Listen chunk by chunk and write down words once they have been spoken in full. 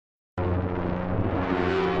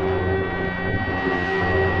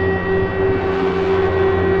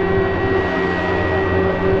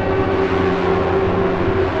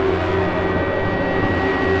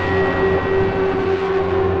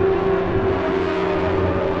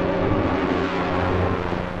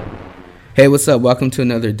Hey, what's up? Welcome to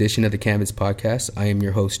another edition of the Canvas Podcast. I am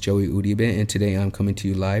your host, Joey Uribe, and today I'm coming to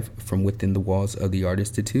you live from within the walls of the Art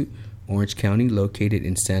Institute, Orange County, located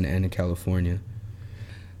in Santa Ana, California.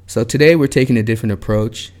 So today we're taking a different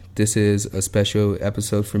approach. This is a special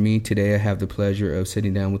episode for me. Today I have the pleasure of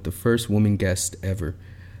sitting down with the first woman guest ever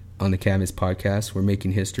on the Canvas Podcast. We're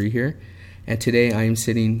making history here. And today I am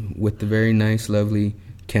sitting with the very nice, lovely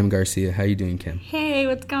Kem Garcia. How you doing, Kem? Hey,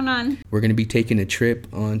 what's going on? We're going to be taking a trip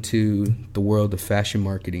onto the world of fashion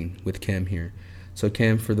marketing with Kem here. So,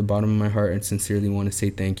 Kem, for the bottom of my heart, I sincerely want to say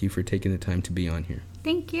thank you for taking the time to be on here.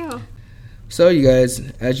 Thank you. So, you guys,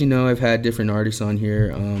 as you know, I've had different artists on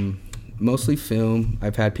here, mostly film.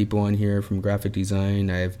 I've had people on here from graphic design.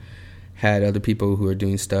 I've had other people who are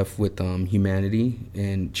doing stuff with humanity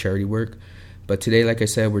and charity work. But today, like I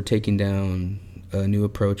said, we're taking down a new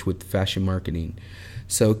approach with fashion marketing.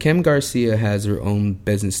 So Kem Garcia has her own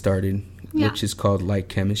business started, which is called Like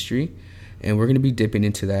Kemistry. And we're going to be dipping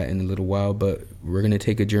into that in a little while, but we're going to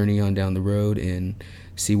take a journey on down the road and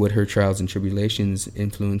see what her trials and tribulations,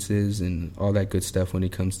 influences, and all that good stuff when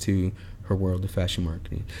it comes to her world of fashion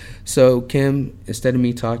marketing. So, Kem, instead of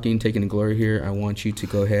me taking the glory here, I want you to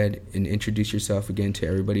go ahead and introduce yourself again to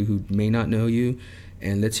everybody who may not know you.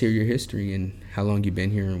 And let's hear your history and how long you've been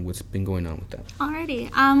here and what's been going on with that. Alrighty.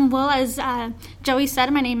 Well, as Joey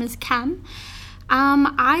said, my name is Kem.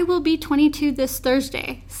 I will be 22 this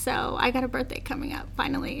Thursday, so I got a birthday coming up,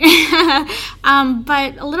 finally.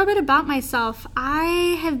 But a little bit about myself.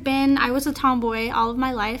 I was a tomboy all of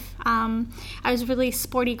my life. I was a really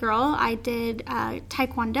sporty girl. I did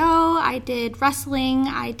taekwondo, I did wrestling,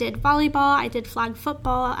 I did volleyball, I did flag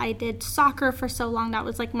football, I did soccer for so long. That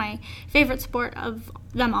was like my favorite sport of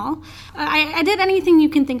them all. I did anything you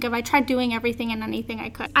can think of. I tried doing everything and anything I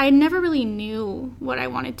could. I never really knew what I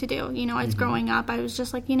wanted to do. You know, as growing up, I was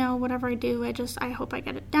just like, whatever I do, I hope I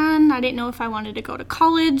get it done. I didn't know if I wanted to go to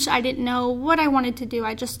college. I didn't know what I wanted to do.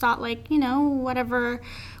 I just thought whatever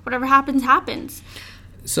happens.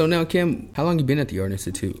 So now, Kem, how long have you been at the Art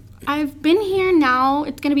Institute? I've been here now.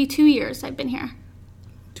 It's going to be 2 years I've been here.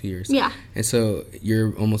 2 years? Yeah. And so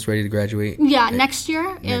you're almost ready to graduate? Yeah, next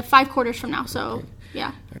year, 5 quarters from now. So, okay.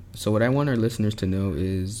 Yeah. So what I want our listeners to know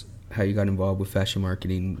is how you got involved with fashion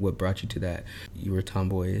marketing, what brought you to that. You were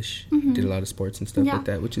tomboyish, did a lot of sports and stuff like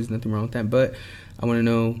that, which is nothing wrong with that. But I want to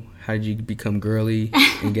know, how did you become girly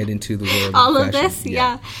and get into the world all of of fashion? this?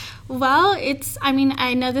 Yeah. Well,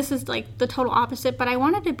 I know this is like the total opposite, but I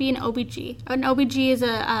wanted to be an OBG. An OBG is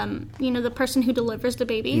the person who delivers the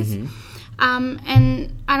babies.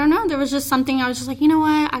 And I don't know, there was just something I was just like, you know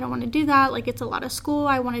what, I don't want to do that. Like, it's a lot of school.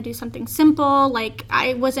 I want to do something simple. Like,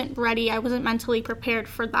 I wasn't ready. I wasn't mentally prepared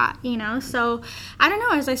for that, So, I don't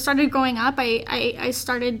know, as I started growing up, I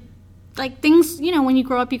started, like, things, when you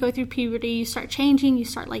grow up, you go through puberty, you start changing, you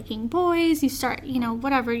start liking boys, you start,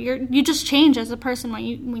 whatever. You just change as a person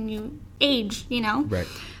when you age, Right.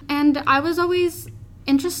 And I was always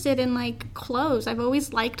interested in like clothes. I've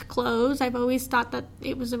always liked clothes. I've always thought that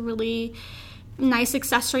it was a really nice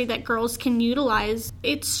accessory that girls can utilize.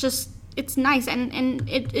 It's nice, and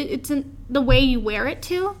it's in the way you wear it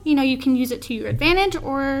too. You can use it to your advantage,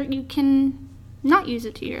 or you can not use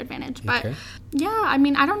it to your advantage. But yeah, I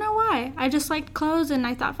don't know why. I just liked clothes, and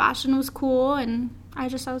I thought fashion was cool, and I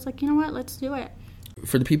was like, you know what, let's do it.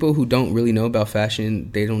 For the people who don't really know about fashion,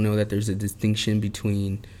 they don't know that there's a distinction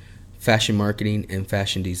between fashion marketing and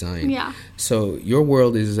fashion design. Yeah. So your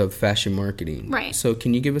world is of fashion marketing. Right. So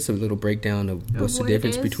can you give us a little breakdown of what's the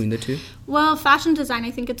difference between the two? Well, fashion design, I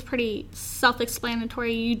think it's pretty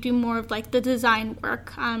self-explanatory. You do more of like the design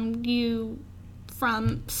work.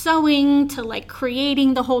 From sewing to like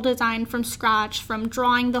creating the whole design from scratch, from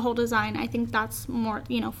drawing the whole design. I think that's more,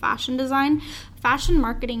 fashion design. Fashion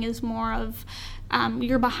marketing is more of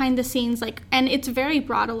you're behind the scenes, like, and it's very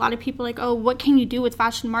broad. A lot of people like, oh, what can you do with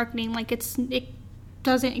fashion marketing? Like, it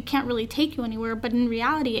can't really take you anywhere, but in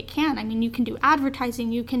reality it can. You can do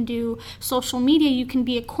advertising, you can do social media, you can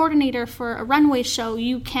be a coordinator for a runway show,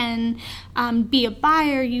 you can be a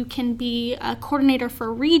buyer, you can be a coordinator for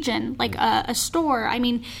a region, like a store.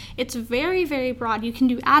 It's very, very broad. You can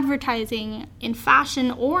do advertising in fashion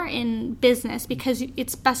or in business, because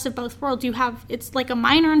it's best of both worlds. It's like a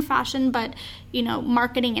minor in fashion, but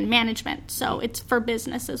marketing and management, so it's for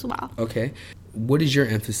business as well. Okay. What is your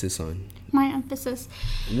emphasis on? My emphasis.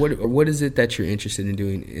 What is it that you're interested in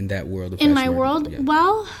doing in that world of fashion? In my world? Yeah.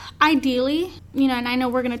 Well, ideally, and I know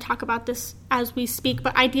we're going to talk about this as we speak,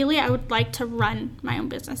 but ideally I would like to run my own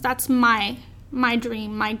business. That's my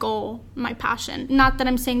dream, my goal, my passion. Not that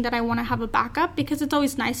I'm saying that I want to have a backup, because it's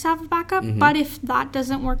always nice to have a backup, but if that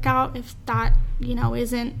doesn't work out, if that,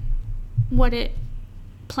 isn't what it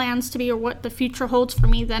plans to be or what the future holds for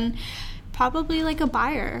me, then probably like a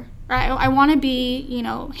buyer. I want to be, you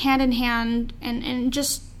know, hand in hand and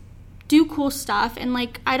just do cool stuff. And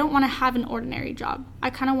like, I don't want to have an ordinary job. I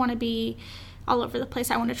kind of want to be all over the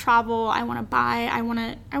place. I want to travel. I want to buy. I want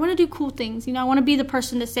to do cool things. You know, I want to be the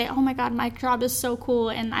person to say, oh my God, my job is so cool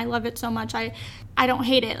and I love it so much. I don't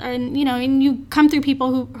hate it. And, you know, and you come through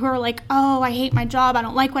people who are like, oh, I hate my job. I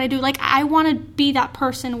don't like what I do. Like, I want to be that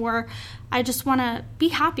person where I just want to be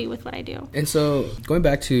happy with what I do. And so going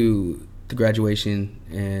back to the graduation,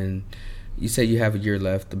 and you say you have a year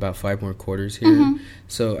left, about 5 more quarters here. Mm-hmm.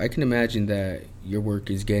 So I can imagine that your work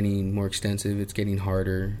is getting more extensive. It's getting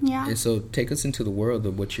harder. Yeah. And so take us into the world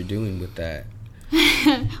of what you're doing with that.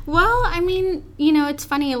 Well, I mean, you know, it's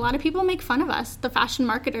funny. A lot of people make fun of us, the fashion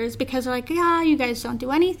marketers, because they're like, yeah, you guys don't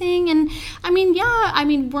do anything. And I mean, yeah, I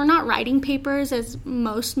mean, we're not writing papers as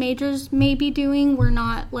most majors may be doing. We're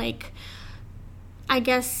not like, I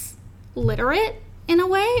guess, literate in a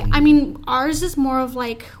way. I mean, ours is more of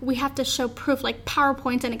like, we have to show proof, like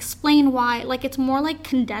PowerPoints, and explain why. Like, it's more like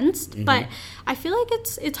condensed, mm-hmm. but I feel like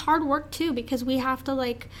it's hard work too, because we have to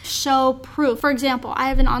like show proof. For example, I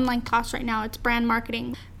have an online class right now. It's brand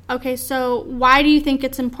marketing. Okay, so why do you think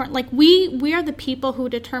it's important? Like, we are the people who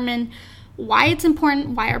determine why it's important,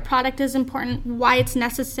 why our product is important, why it's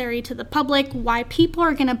necessary to the public, why people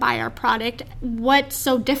are going to buy our product, what's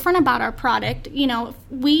so different about our product. You know,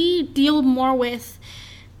 we deal more with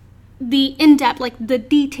the in-depth, like the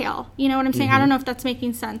detail. You know what I'm saying? Mm-hmm. I don't know if that's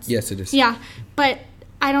making sense. Yes, it is. Yeah, but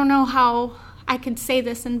I don't know how I could say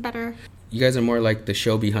this in better. You guys are more like the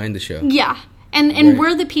show behind the show. Yeah, and right.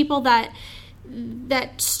 We're the people that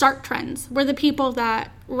start trends. We're the people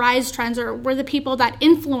that rise trends, or we're the people that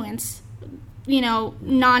influence, you know,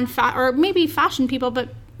 or maybe fashion people, but,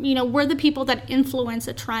 you know, we're the people that influence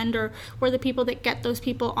a trend, or we're the people that get those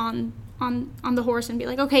people on the horse and be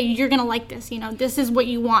like, okay, you're going to like this, you know, this is what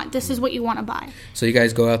you want. This is what you want to buy. So you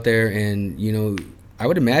guys go out there and, you know, I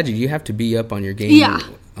would imagine you have to be up on your game. Yeah.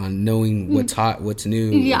 On knowing what's hot, what's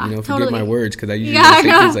new. Yeah, you know, totally. Forget my words, because I usually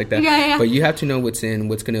say things like that. Yeah. But you have to know what's in,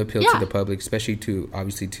 what's going to appeal to the public, especially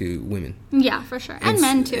obviously to women. Yeah, for sure. And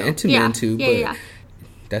men too. And to men too. Yeah.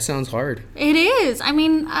 That sounds hard. It is. I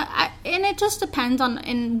mean, and it just depends on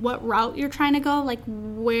in what route you're trying to go, like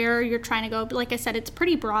where you're trying to go. But like I said, it's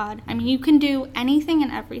pretty broad. I mean, you can do anything and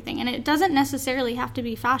everything, and it doesn't necessarily have to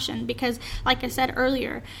be fashion, because like I said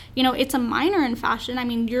earlier, you know, it's a minor in fashion. I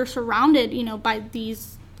mean, you're surrounded, you know, by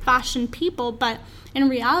these fashion people, but in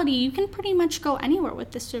reality, you can pretty much go anywhere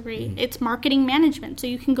with this degree. Mm-hmm. It's marketing management, so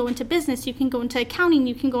you can go into business, you can go into accounting,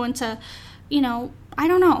 you can go into, you know, I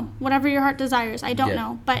don't know, whatever your heart desires. I don't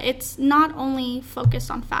know. But it's not only focused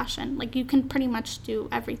on fashion. Like, you can pretty much do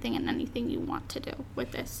everything and anything you want to do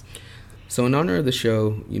with this. So in honor of the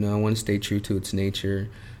show, you know, I want to stay true to its nature.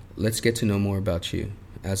 Let's get to know more about you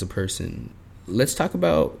as a person. Let's talk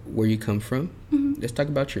about where you come from. Mm-hmm. Let's talk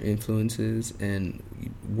about your influences and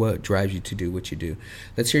what drives you to do what you do.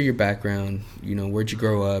 Let's hear your background. You know, where'd you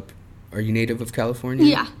grow up? Are you native of California?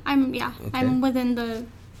 Yeah, I'm within the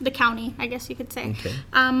county, I guess you could say. Okay.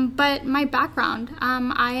 But my background,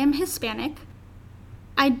 I am Hispanic.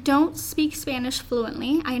 I don't speak Spanish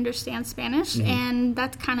fluently. I understand Spanish, mm-hmm. and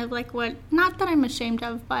that's kind of like what, not that I'm ashamed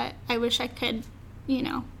of, but I wish I could, you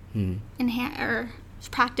know, enhance or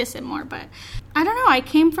practice it more. But I don't know, I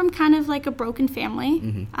came from kind of like a broken family.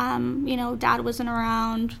 Mm-hmm. You know, dad wasn't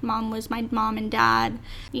around. Mom was my mom and dad.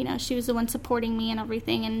 You know, she was the one supporting me and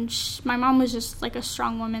everything. And my mom was just like a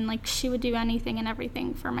strong woman. Like, she would do anything and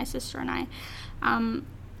everything for my sister and I.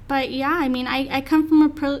 But yeah, I mean, I come from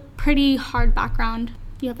a pretty hard background.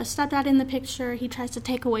 You have a stepdad in the picture. He tries to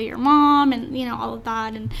take away your mom, and, you know, all of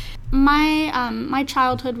that. And my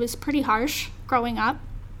childhood was pretty harsh growing up.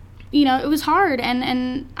 You know, it was hard,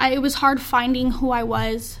 and it was hard finding who I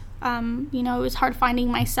was. You know, it was hard finding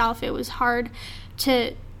myself. It was hard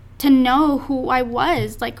to know who I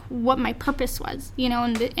was, like what my purpose was, you know,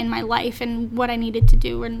 in my life, and what I needed to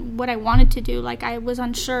do and what I wanted to do. Like, I was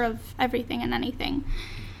unsure of everything and anything.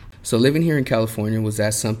 So living here in California, was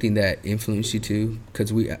that something that influenced you too?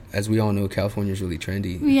 Because as we all know, California is really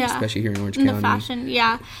trendy, especially here in Orange County. The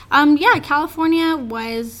fashion, California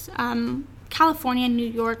was... California, New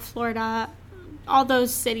York, Florida, all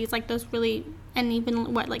those cities, like those really, and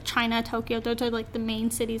even like China, Tokyo, those are like the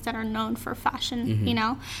main cities that are known for fashion, mm-hmm. you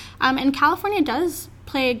know. And California does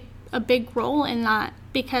play a big role in that,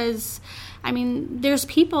 because, I mean, there's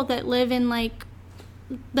people that live in like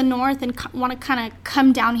the north and want to kind of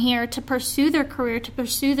come down here to pursue their career, to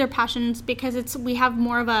pursue their passions, because we have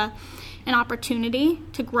more of a, an opportunity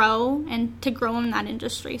to grow and to grow in that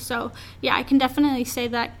industry. So yeah, I can definitely say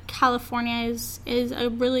that California is a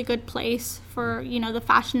really good place for, you know, the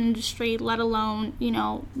fashion industry, let alone, you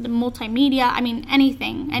know, the multimedia. I mean,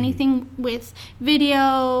 anything with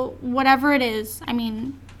video, whatever it is. I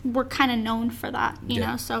mean, we're kind of known for that, you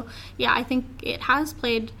know. So yeah, I think it has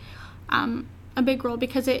played a big role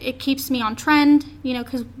because it keeps me on trend, you know,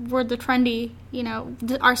 because we're the trendy, you know,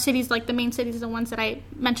 our cities, like the main cities, the ones that I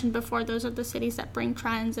mentioned before, those are the cities that bring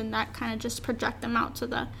trends and that kind of just project them out to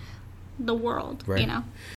the world, right. You know.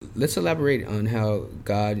 Let's elaborate on how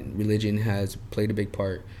God, religion has played a big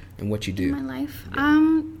part in what you do. In my life.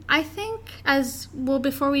 I think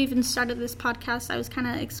before we even started this podcast, I was kind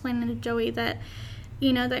of explaining to Joey that,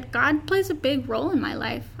 you know, that God plays a big role in my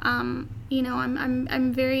life. You know,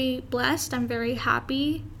 I'm very blessed. I'm very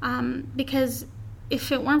happy because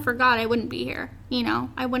if it weren't for God, I wouldn't be here. You know,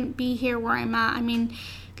 I wouldn't be here where I'm at. I mean,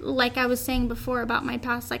 like I was saying before about my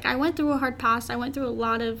past, like I went through a hard past. I went through a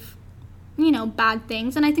lot of, you know, bad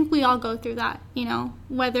things. And I think we all go through that, you know,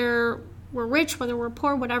 whether we're rich, whether we're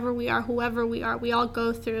poor, whatever we are, whoever we are, we all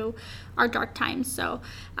go through our dark times. So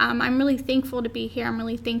I'm really thankful to be here. I'm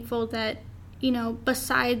really thankful that, you know,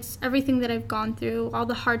 besides everything that I've gone through, all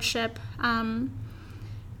the hardship,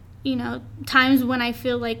 you know, times when I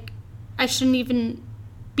feel like I shouldn't even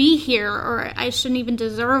be here or I shouldn't even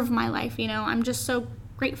deserve my life, you know, I'm just so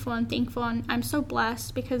grateful and thankful, and I'm so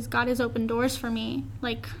blessed because God has opened doors for me.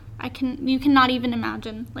 Like, you cannot even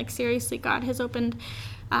imagine. Like, seriously, God has opened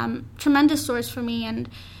tremendous doors for me,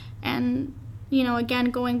 and you know, again,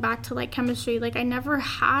 going back to Like Kemistry, like I never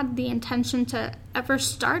had the intention to ever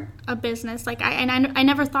start a business. Like I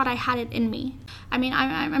never thought I had it in me. I mean,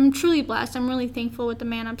 I'm truly blessed. I'm really thankful with the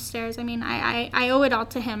man upstairs. I mean, I owe it all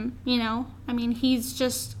to him, you know. I mean, he's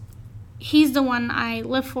the one I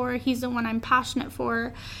live for. He's the one I'm passionate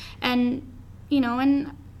for. And, you know,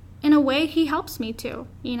 and in a way, he helps me too,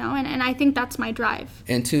 you know, and I think that's my drive.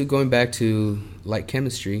 And going back to Like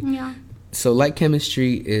Kemistry. Yeah. So Like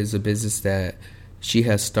Kemistry is a business that she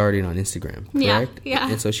has started on Instagram, correct? Yeah.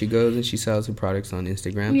 And so she goes and she sells her products on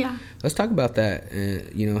Instagram. Yeah. Let's talk about that.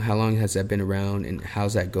 You know, how long has that been around and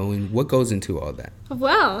how's that going? What goes into all that?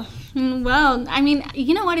 Well, I mean,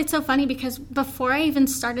 you know what? It's so funny because before I even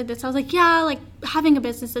started this, I was like, yeah, like having a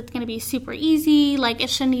business that's going to be super easy. Like it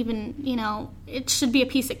shouldn't even, you know, it should be a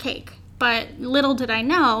piece of cake. But little did I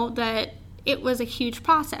know that it was a huge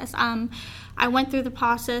process. I went through the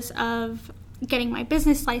process of getting my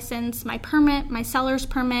business license, my permit, my seller's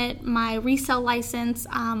permit, my resale license.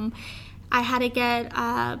 I had to get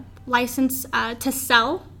a license to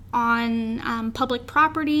sell on public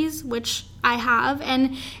properties, which I have.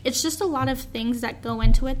 And it's just a lot of things that go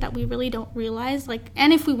into it that we really don't realize. Like,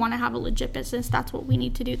 and if we want to have a legit business, that's what we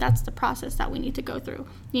need to do. That's the process that we need to go through,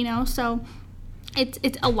 you know? So it's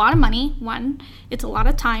a lot of money, one. It's a lot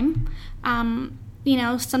of time. You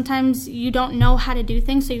know, sometimes you don't know how to do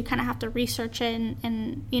things, so you kind of have to research it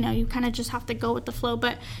and, you know, you kind of just have to go with the flow.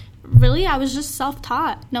 But really, I was just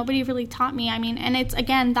self-taught. Nobody really taught me. I mean, and it's,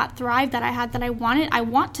 again, that thrive that I had that I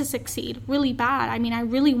want to succeed really bad. I mean, I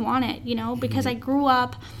really want it, you know, because I grew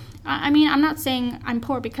up, I mean, I'm not saying I'm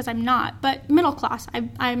poor because I'm not, but middle class.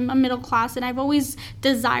 I'm a middle class, and I've always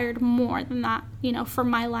desired more than that, you know, for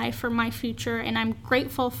my life, for my future, and I'm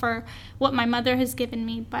grateful for what my mother has given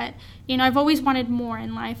me. But, you know, I've always wanted more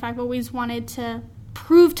in life. I've always wanted to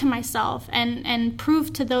prove to myself and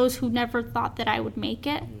prove to those who never thought that I would make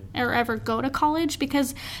it or ever go to college,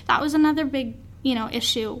 because that was another big, you know,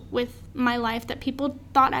 issue with my life, that people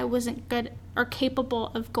thought I wasn't good or capable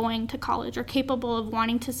of going to college or capable of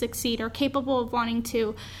wanting to succeed or capable of wanting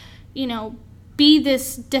to, you know, be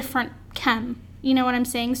this different Kem. You know what I'm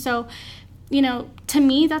saying? So, you know, to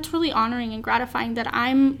me, that's really honoring and gratifying that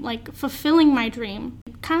I'm, like, fulfilling my dream.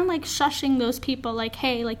 Kind of like shushing those people, like,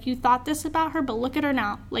 hey, like, you thought this about her, but look at her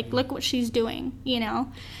now. Like, look what she's doing, you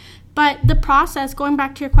know? But the process, going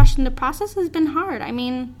back to your question, the process has been hard. I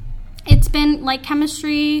mean, it's been Like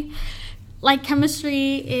Kemistry. Like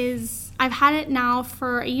Kemistry is, I've had it now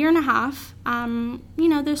for a year and a half. You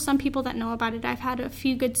know, there's some people that know about it. I've had a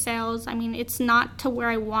few good sales. I mean, it's not to where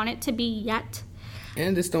I want it to be yet.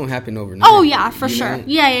 And this don't happen overnight. Oh, yeah, for sure. Know?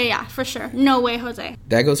 Yeah, for sure. No way, Jose.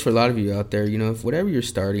 That goes for a lot of you out there. You know, if whatever you're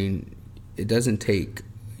starting, it doesn't take,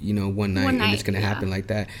 you know, one night and it's going to happen like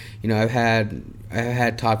that. You know, I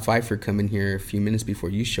had Todd Pfeiffer come in here a few minutes before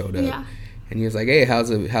you showed up. Yeah. And he was like, hey, how's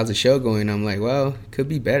the show going? I'm like, well, it could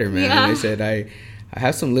be better, man. Yeah. And I said, I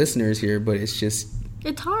have some listeners here, but it's just...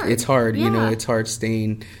 It's hard. It's hard, yeah. You know, it's hard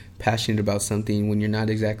staying passionate about something when you're not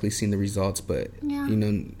exactly seeing the results. But, you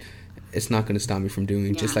know, it's not going to stop me from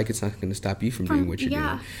doing, just like it's not going to stop you from doing what you're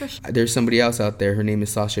doing. For sure. There's somebody else out there. Her name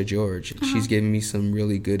is Sasha George. She's giving me some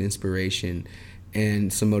really good inspiration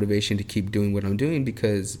and some motivation to keep doing what I'm doing,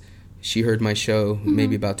 because she heard my show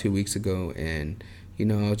maybe about 2 weeks ago, and, you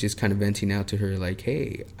know, I was just kind of venting out to her like,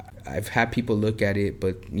 hey, I've had people look at it,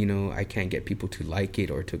 but, you know, I can't get people to like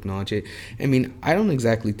it or to acknowledge it. I mean, I don't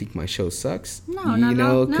exactly think my show sucks.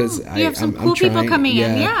 No. Because you have some cool people coming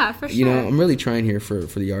in. Yeah, for sure. You know, I'm really trying here for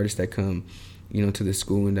the artists that come, you know, to the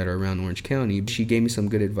school and that are around Orange County. She gave me some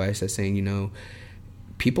good advice that's saying, you know,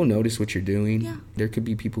 people notice what you're doing. Yeah. There could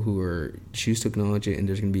be people who choose to acknowledge it, and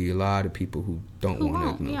there's going to be a lot of people who don't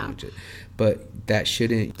want to acknowledge it. But that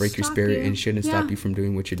shouldn't break your spirit and shouldn't stop you from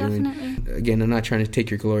doing what you're doing. Again, I'm not trying to take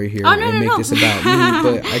your glory here and make this about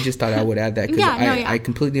me, but I just thought I would add that, because I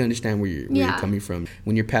completely understand where you're coming from.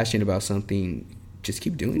 When you're passionate about something, just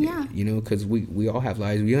keep doing it, you know, because we all have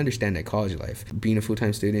lives. We understand that college life, being a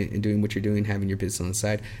full-time student and doing what you're doing, having your business on the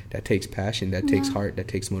side, that takes passion, that takes heart, that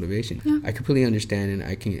takes motivation. I completely understand, and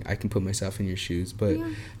I can put myself in your shoes. But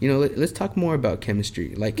you know, let's talk more about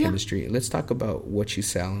chemistry, like chemistry. Let's talk about what you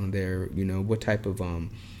sell on there. You know, what type of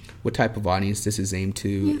audience this is aimed to.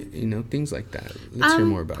 You know, things like that. Let's hear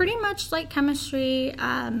more about pretty it. much like chemistry.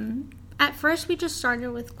 At first, we just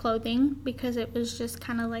started with clothing, because it was just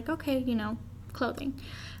kind of like, okay, you know, clothing.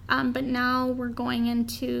 But now we're going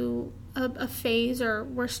into a phase, or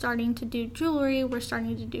we're starting to do jewelry, we're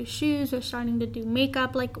starting to do shoes, we're starting to do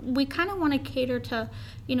makeup. Like, we kind of want to cater to,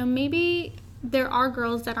 you know, maybe there are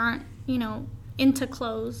girls that aren't, you know, into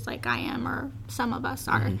clothes like I am, or some of us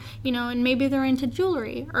are, you know, and maybe they're into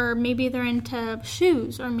jewelry, or maybe they're into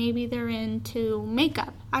shoes, or maybe they're into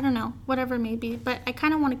makeup. I don't know, whatever it may be. But I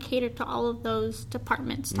kind of want to cater to all of those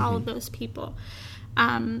departments, to all of those people.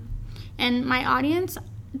 And my audience,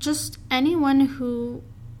 just anyone who,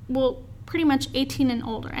 well, pretty much 18 and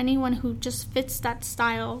older, anyone who just fits that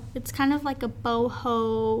style. It's kind of like a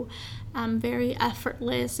boho, very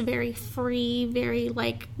effortless, very free, very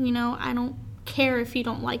like, you know, I don't care if you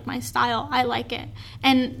don't like my style. I like it.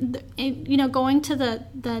 And, you know, going to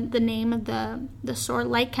the name of the store,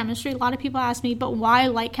 Like Kemistry, a lot of people ask me, but why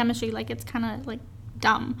Like Kemistry? Like, it's kind of like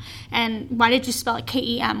dumb. And why did you spell it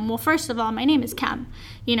Kem? Well, first of all, my name is Kem,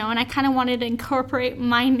 you know, and I kind of wanted to incorporate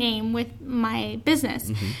my name with my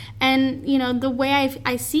business. And, you know, the way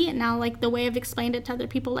I see it now, like the way I've explained it to other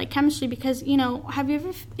people, like chemistry, because, you know, have you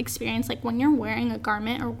ever experienced, like, when you're wearing a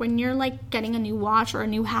garment, or when you're like getting a new watch or a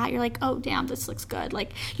new hat, you're like, oh damn, this looks good.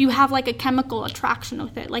 Like, you have like a chemical attraction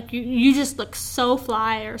with it. Like, you just look so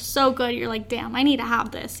fly or so good. You're like, damn, I need to have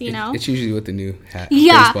this, you know? It's usually with the new hat.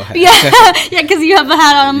 Baseball hat. Yeah, because you have a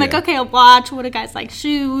hat on. I'm like, okay, a watch. What do guys like?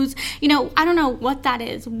 Shoes. You know, I don't know what that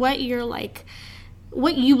is, what you're like,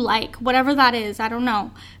 what you like, whatever that is, I don't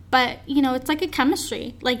know. But, you know, it's like a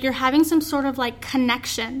chemistry. Like, you're having some sort of, like,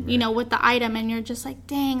 connection, you know, with the item. And you're just like,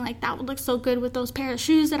 dang, like, that would look so good with those pair of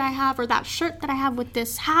shoes that I have, or that shirt that I have with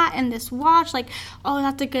this hat and this watch. Like, oh,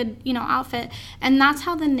 that's a good, you know, outfit. And that's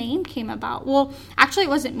how the name came about. Well, actually, it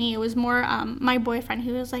wasn't me. It was more my boyfriend,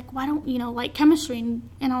 who was like, why don't, you know, Like Kemistry?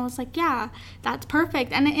 And I was like, yeah, that's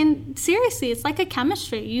perfect. And seriously, it's like a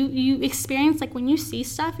chemistry. You experience, like, when you see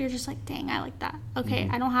stuff, you're just like, dang, I like that. Okay,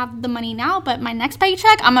 I don't have the money now, but my next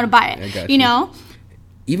paycheck, I'm going to buy it, you know?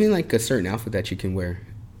 Even like a certain outfit that you can wear,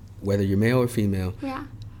 whether you're male or female,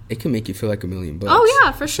 it can make you feel like $1 million. Oh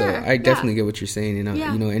yeah, for sure. So I definitely get what you're saying, and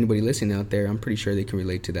you know, anybody listening out there, I'm pretty sure they can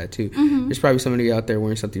relate to that too. There's probably somebody out there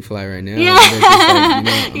wearing something fly right now. Yeah, and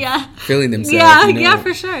they're just like, feeling themselves. Yeah, you know? Yeah,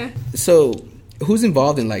 for sure. So, who's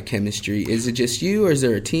involved in Like Kemistry? Is it just you, or is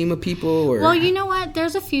there a team of people? Or? Well, you know what?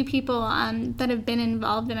 There's a few people that have been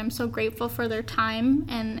involved, and I'm so grateful for their time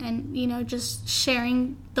and you know, just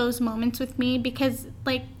sharing those moments with me, because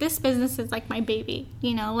like this business is like my baby,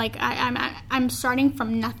 you know, like I'm starting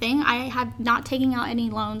from nothing. I have not taken out any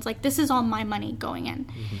loans. Like, this is all my money going in,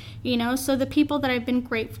 you know. So the people that I've been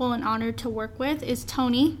grateful and honored to work with is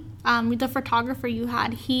Tony. The photographer you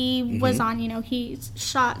had, he was on, you know, he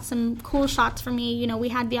shot some cool shots for me. You know, we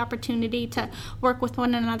had the opportunity to work with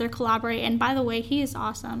one another, collaborate. And by the way, he is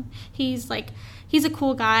awesome. He's a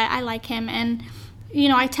cool guy. I like him. And, you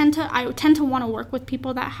know, I tend to want to work with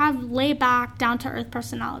people that have laid back, down to earth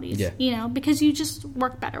personalities, you know, because you just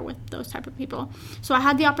work better with those type of people. So I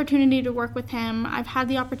had the opportunity to work with him. I've had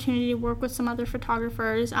the opportunity to work with some other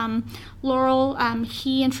photographers. Laurel,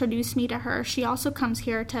 he introduced me to her. She also comes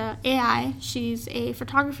here to AI. She's a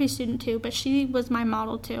photography student too, but she was my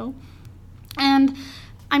model too. And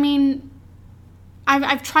I mean,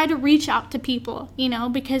 I've tried to reach out to people, you know,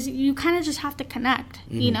 because you kind of just have to connect,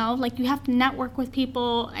 you know, like you have to network with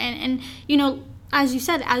people. And, you know, as you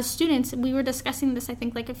said, as students, we were discussing this, I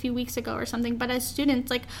think, like a few weeks ago or something, but as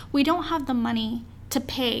students, like, we don't have the money to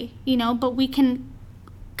pay, you know, but we can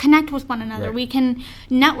connect with one another. Right. We can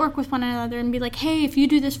network with one another and be like, hey, if you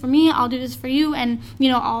do this for me, I'll do this for you, and, you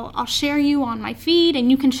know, I'll share you on my feed, and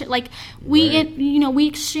you can like, we right. you know, we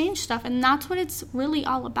exchange stuff, and that's what it's really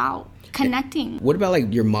all about. Connecting. What about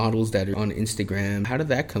like your models that are on Instagram? How did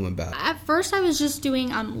that come about? At first, I was just doing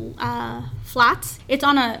flats. It's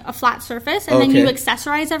on a flat surface, and then you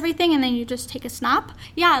accessorize everything, and then you just take a snap.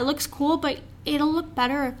 Yeah, it looks cool, but it'll look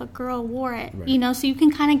better if a girl wore it, right. You know, so you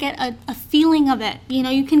can kind of get a feeling of it. You know,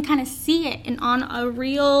 you can kind of see it on a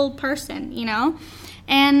real person, you know.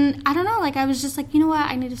 And I don't know, like, I was just like, you know what,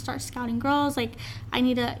 I need to start scouting girls, like, I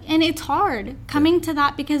need to, and it's hard coming to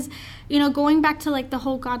that because, you know, going back to, like, the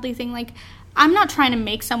whole godly thing, like, I'm not trying to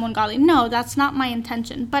make someone godly. No, that's not my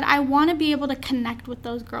intention. But I want to be able to connect with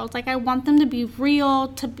those girls. Like, I want them to be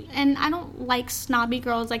real, and I don't like snobby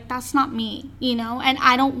girls. Like, that's not me, you know, and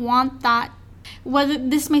I don't want that, whether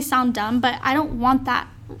this may sound dumb, but I don't want that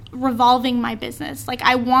revolving my business. Like,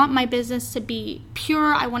 I want my business to be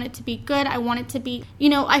pure. I want it to be good. I want it to be, you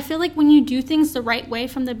know, I feel like when you do things the right way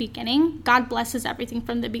from the beginning, God blesses everything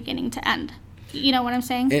from the beginning to end. You know what I'm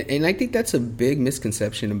saying? And I think that's a big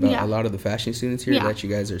misconception about a lot of the fashion students here, that you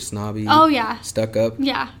guys are snobby, stuck up.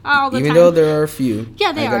 Yeah, all the time. Even though there are a few.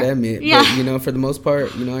 Yeah, I gotta admit. Yeah. But, you know, for the most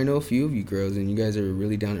part, you know, I know a few of you girls, and you guys are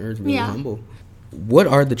really down to earth, really humble. What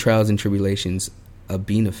are the trials and tribulations of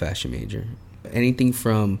being a fashion major? Anything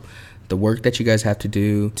from the work that you guys have to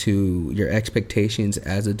do to your expectations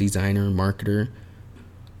as a designer and marketer.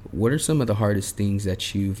 What are some of the hardest things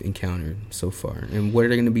that you've encountered so far? And what are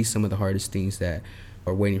going to be some of the hardest things that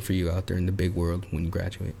are waiting for you out there in the big world when you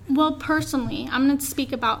graduate? Well, personally, I'm going to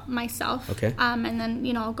speak about myself. Okay. And then,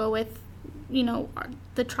 you know, I'll go with, you know,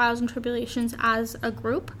 the trials and tribulations as a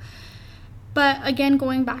group. But again,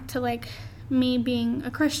 going back to, like, me being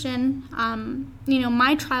a Christian, you know,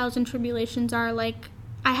 my trials and tribulations are like,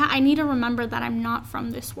 I need to remember that I'm not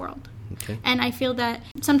from this world. Okay. And I feel that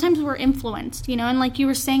sometimes we're influenced, you know, and like you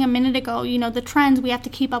were saying a minute ago, you know, the trends, we have to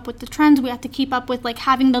keep up with the trends. We have to keep up with, like,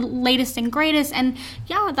 having the latest and greatest. And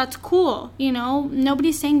yeah, that's cool. You know,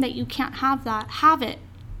 nobody's saying that you can't have that. Have it.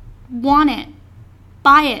 Want it.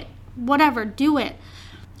 Buy it. Whatever. Do it.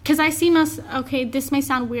 Because I see okay, this may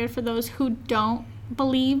sound weird for those who don't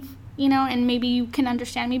believe, you know, and maybe you can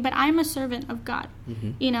understand me, but I'm a servant of God.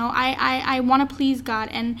 Mm-hmm. You know, I want to please God,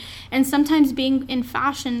 and sometimes being in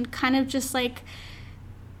fashion kind of just like,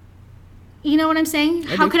 you know what I'm saying?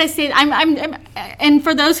 How could I say it? I'm and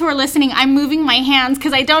for those who are listening, I'm moving my hands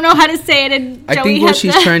because I don't know how to say it. And I think what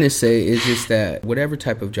she's trying to say is just that whatever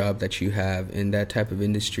type of job that you have in that type of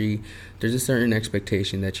industry, there's a certain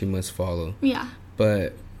expectation that you must follow. Yeah.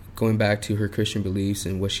 But going back to her Christian beliefs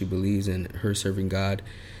and what she believes in, her serving God,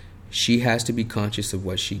 she has to be conscious of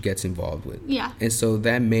what she gets involved with. Yeah. And so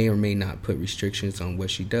that may or may not put restrictions on what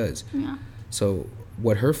she does. Yeah. So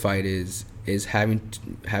what her fight is having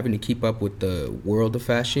to keep up with the world of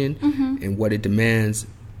fashion and what it demands,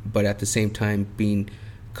 but at the same time being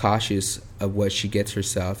cautious of what she gets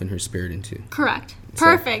herself and her spirit into. Correct.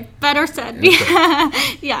 Perfect. Better said. Yeah.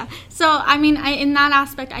 Yeah. So, I mean, in that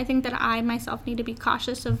aspect, I think that I myself need to be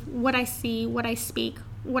cautious of what I see, what I speak,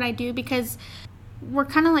 what I do, because we're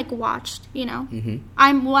kind of like watched, you know.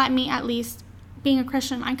 Me at least, being a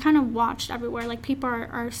Christian, I'm kind of watched everywhere. Like, people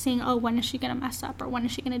are seeing, oh, when is she going to mess up, or when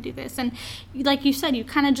is she going to do this? And like you said, you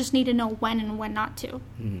kind of just need to know when and when not to.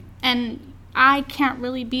 And I can't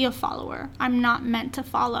really be a follower. I'm not meant to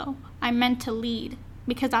follow. I'm meant to lead,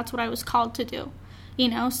 because that's what I was called to do, you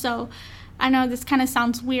know. So I know this kind of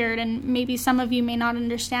sounds weird, and maybe some of you may not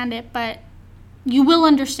understand it, but you will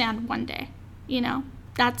understand one day, you know.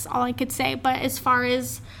 That's all I could say. But as far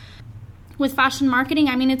as with fashion marketing,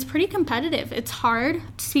 I mean, it's pretty competitive. It's hard.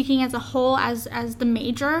 Speaking as a whole, as the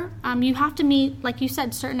major, you have to meet, like you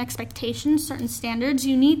said, certain expectations, certain standards.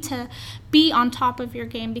 You need to be on top of your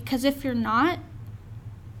game, because if you're not,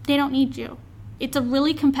 they don't need you. It's a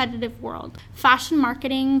really competitive world. Fashion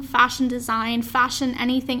marketing, fashion design, fashion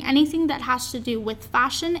anything that has to do with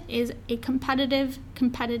fashion is a competitive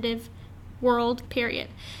world, period.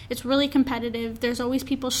 It's really competitive. There's always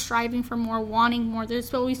people striving for more, wanting more.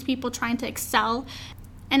 There's always people trying to excel.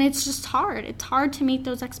 And it's just hard. It's hard to meet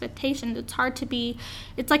those expectations.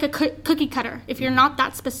 It's like a cookie cutter. If you're not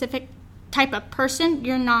that specific type of person,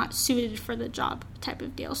 you're not suited for the job type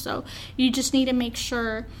of deal. So you just need to make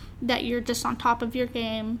sure that you're just on top of your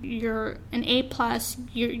game. You're an A+.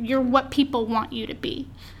 You're what people want you to be.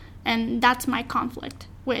 And that's my conflict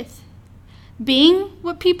with being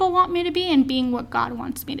what people want me to be and being what God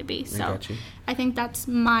wants me to be. So I think that's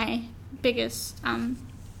my biggest. And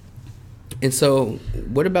so,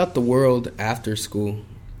 what about the world after school?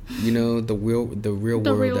 You know, the real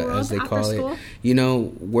world, as they call it. You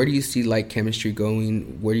know, where do you see Like Kemistry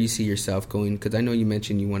going? Where do you see yourself going? Because I know you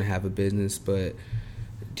mentioned you want to have a business, but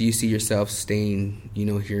do you see yourself staying, you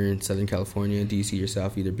know, here in Southern California? Do you see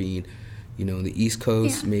yourself either being, you know, the East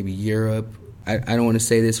Coast, maybe Europe? I don't want to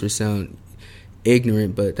say this or sound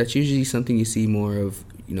ignorant, but that's usually something you see more of,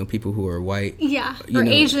 you know, people who are white. Yeah, or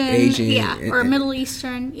Asian, or Middle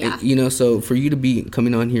Eastern, You know, so for you to be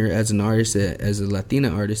coming on here as an artist, as a Latina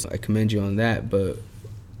artist, I commend you on that, but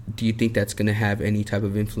do you think that's going to have any type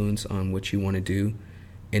of influence on what you want to do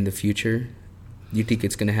in the future? Do you think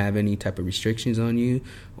it's going to have any type of restrictions on you,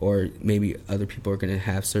 or maybe other people are going to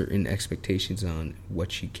have certain expectations on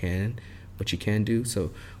what you can do?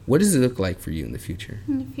 So what does it look like for you in the future?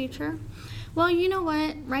 In the future? Well, you know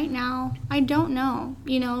what? Right now, I don't know.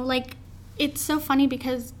 You know, like, it's so funny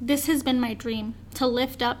because this has been my dream, to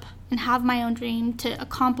lift up and have my own dream, to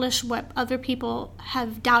accomplish what other people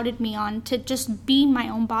have doubted me on, to just be my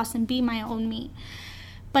own boss and be my own me.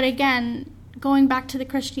 But again, going back to the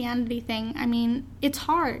Christianity thing, I mean, it's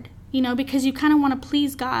hard, you know, because you kind of want to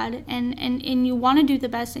please God and you want to do the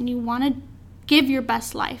best and you want to give your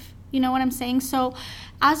best life. You know what I'm saying? So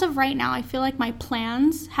as of right now, I feel like my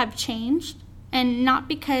plans have changed, and not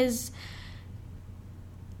because,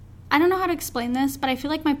 I don't know how to explain this, but I feel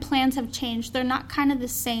like my plans have changed. They're not kind of the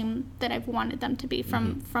same that I've wanted them to be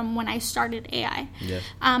from when I started AI. Yes.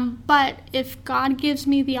 But if God gives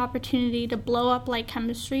me the opportunity to blow up Like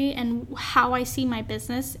Kemistry and how I see my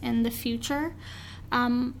business in the future,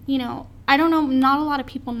 you know, I don't know, not a lot of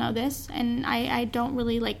people know this, and I don't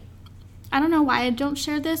really I don't know why I don't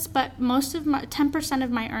share this, but 10%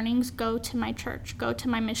 of my earnings go to my church, go to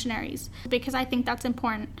my missionaries, because I think that's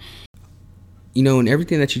important. You know, and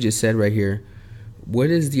everything that you just said right here, what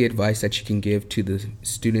is the advice that you can give to the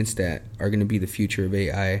students that are going to be the future of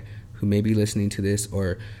AI, who may be listening to this,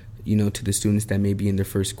 or, you know, to the students that may be in their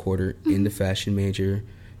first quarter in the fashion major,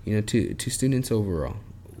 you know, to students overall?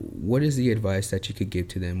 What is the advice that you could give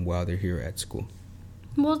to them while they're here at school?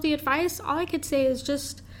 Well, the advice, all I could say is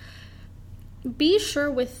just be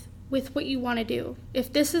sure with what you want to do.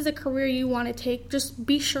 If this is a career you want to take, just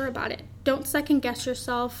be sure about it. Don't second guess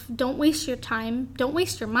yourself. Don't waste your time. Don't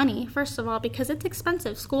waste your money, first of all, because it's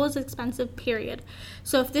expensive. School is expensive, period.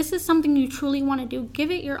 So if this is something you truly want to do,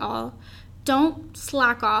 give it your all. Don't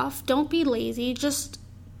slack off. Don't be lazy. Just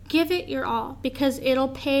give it your all, because it'll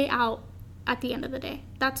pay out at the end of the day.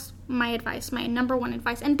 That's my advice, my number one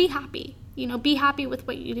advice. And be happy. You know, be happy with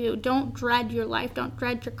what you do. Don't dread your life. Don't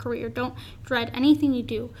dread your career. Don't dread anything you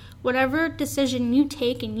do. Whatever decision you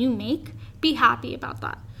take and you make, be happy about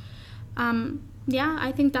that. Yeah,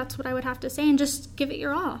 I think that's what I would have to say, and just give it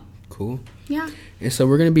your all. Cool. Yeah. And so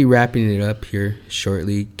we're going to be wrapping it up here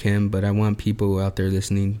shortly, Kem, but I want people out there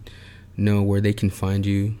listening know where they can find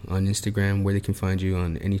you on Instagram, where they can find you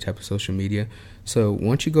on any type of social media. So why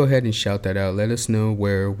don't you go ahead and shout that out. Let us know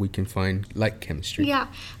where we can find Like Kemistry. Yeah.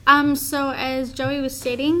 So as Joey was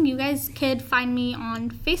stating, you guys could find me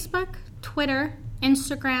on Facebook, Twitter,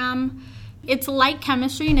 Instagram. It's Like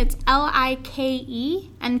Kemistry, and it's Like,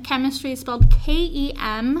 and chemistry is spelled Kemistry.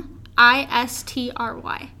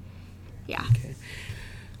 Yeah. Okay.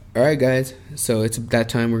 All right, guys. So it's that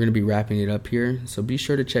time. We're going to be wrapping it up here. So be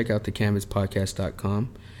sure to check out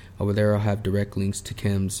thecanvaspodcast.com. Over there, I'll have direct links to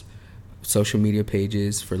Kem's social media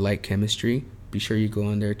pages for Like Kemistry. Be sure you go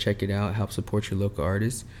on there, check it out, help support your local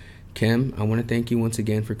artists. Kem, I want to thank you once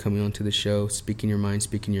again for coming on to the show, speaking your mind,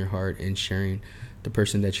 speaking your heart, and sharing the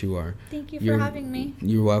person that you are. Thank you for having me.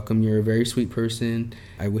 You're welcome. You're a very sweet person.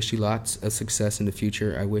 I wish you lots of success in the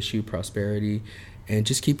future. I wish you prosperity, and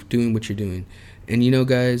just keep doing what you're doing. And you know,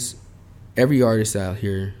 guys, every artist out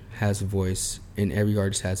here has a voice, and every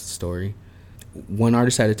artist has a story. One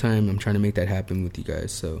artist at a time, I'm trying to make that happen with you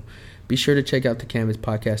guys. So be sure to check out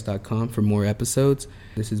thecanvaspodcast.com for more episodes.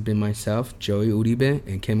 This has been myself, Joey Uribe,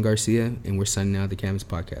 and Kem Garcia, and we're signing out the Canvas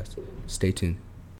Podcast. Stay tuned.